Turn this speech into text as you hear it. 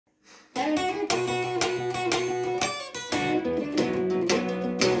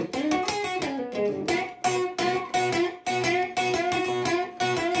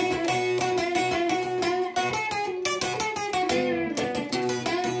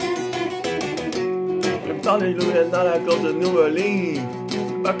Dans les ruelles, dans la côte de New Orleans,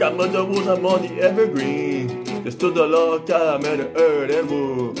 back at Mother Woods, I'm on the evergreen. Just stood the log time at the earth and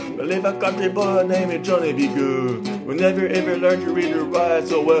wood. Believe a country boy named Johnny be good. We never ever learned to read or write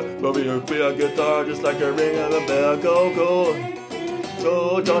so well, but we play a guitar just like a ring of a bell. Go, go,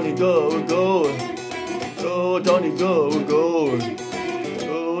 go, Johnny, go, go, go, Johnny, go, go,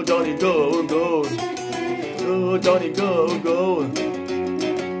 go, Johnny, go, go, go, Johnny, go, go,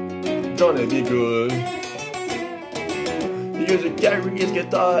 Johnny be good. He used to carry his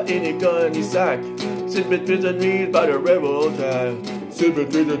guitar in a gunny sack. Sit between the knees by the railroad track. Sit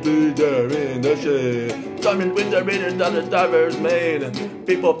between the trees there in the shade. Drumming with the rhythm that the divers made.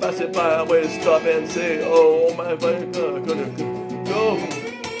 People passing by always stop and say, oh my God, go,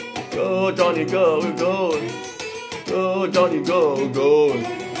 go Johnny, go, go, go Johnny, go, go,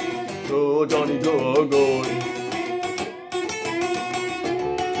 go Johnny, go, go.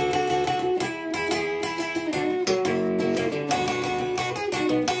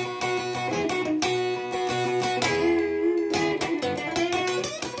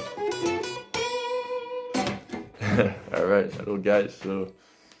 Alright, hello guys, so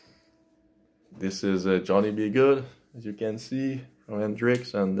this is Johnny B. Goode, as you can see, from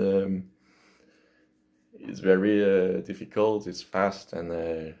Hendrix, and it's very difficult, it's fast,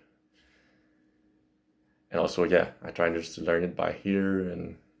 and also, yeah, I try just to learn it by ear,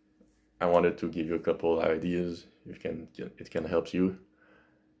 and I wanted to give you a couple ideas if it can help you.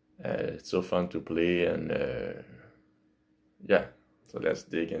 It's so fun to play, and yeah, so let's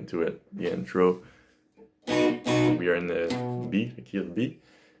dig into it. The intro. We are in the B, the key of B.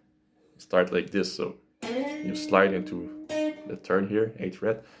 Start like this, so you slide into the third here, 8th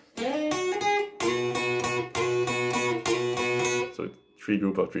fret. So 3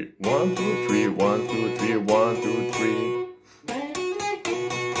 group of 3. 1, 2, 3, 1, 2, 3, 1, 2, 3.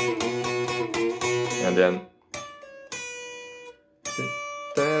 And then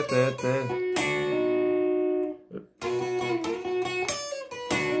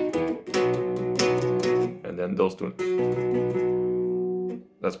and then those two.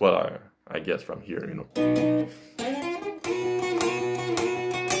 That's what I guess from here, you know.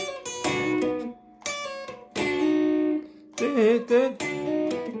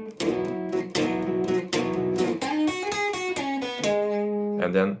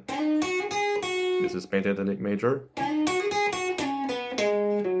 And then this is pentatonic major.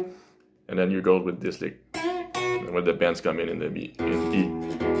 And then you go with this lick. And when the bends come in the B, in E.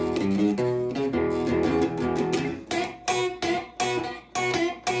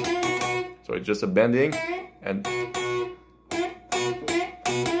 So it's just a bending, and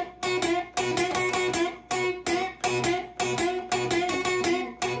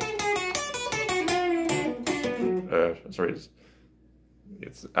sorry,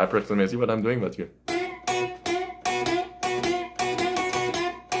 it's approximately what I'm doing, but you.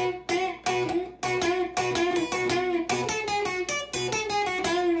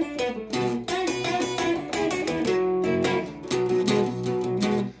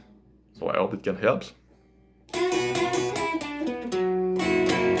 So I hope it can help.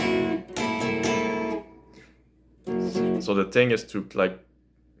 So the thing is to like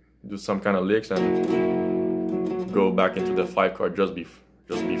do some kind of licks and go back into the 5 chord just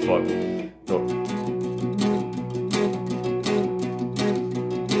before.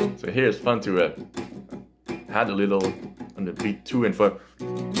 So here it's fun to add a little on the beat 2 and 4.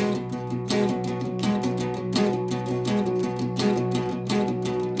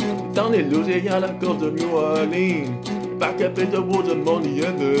 Dans les Louisiana, la côte de New Orleans, back up in the woods among the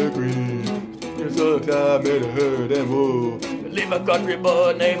evergreen. There's a climb in the herd and wool. Leave a country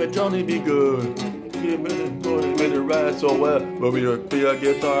boy named Johnny be good. Keep it going with the ride so well, but we play a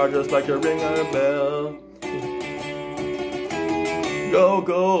guitar just like a ring on a bell. Go,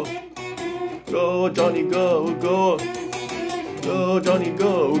 go, go, Johnny, go, go, go, Johnny,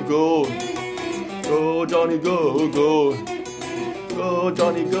 go, go, go, Johnny, go, go, go,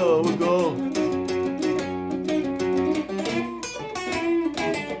 Johnny, go, go.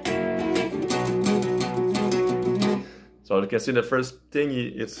 So you can see the first thing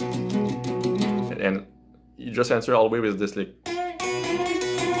it's and you just answer all the way with this lick.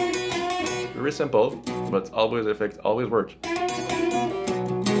 Very simple, but always effect, always works.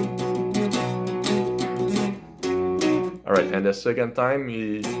 Alright, and the second time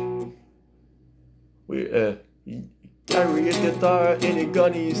carry his guitar in a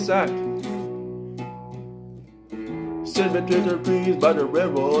gunny sack. Sit between the trees by the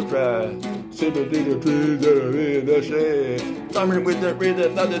railroad track. Sit between the trees that are in the shade. Drumming with the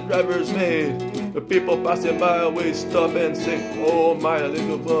rhythm that the driver's made. The people passing by always stop and sing, oh my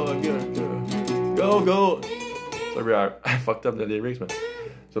little boy, go, go. Sorry, I fucked up the lyrics, man.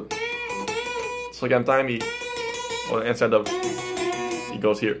 So, second time instead of, he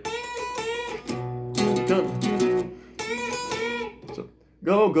goes here. So,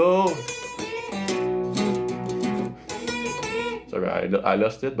 go. Sorry, I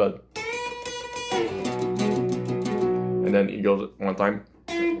lost it, but. And then he goes one time,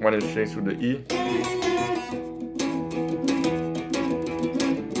 when it changes to the E.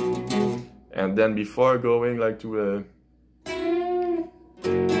 And then before going like to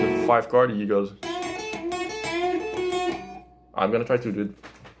the 5 chord, he goes. I'm gonna try to do it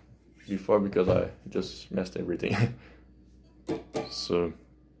before because I just messed everything. So.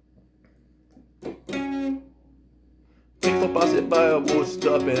 People pass it by, I will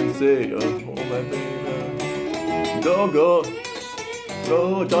stop and say, oh my baby. Go,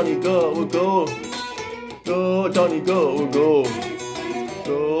 Johnny, go, Johnny, go. Go, Johnny, go.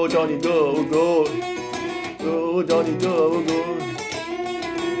 Go, Johnny, go.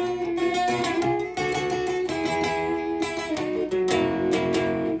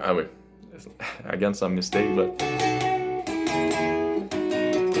 Ah wait, again some mistake, but.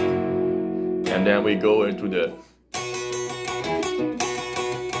 And then we go into the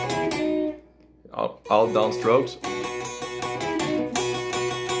all down strokes.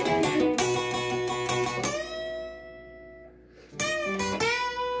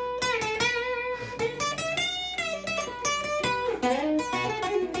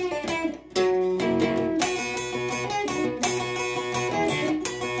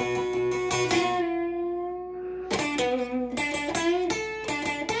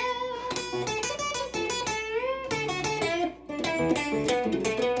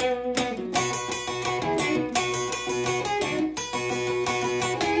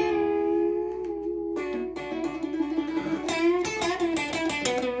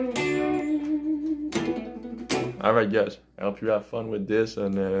 Alright guys, I hope you have fun with this,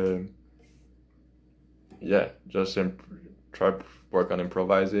 and yeah, just try to work on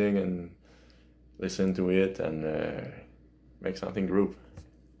improvising and listen to it and make something group.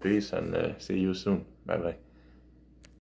 Peace, and see you soon. Bye bye.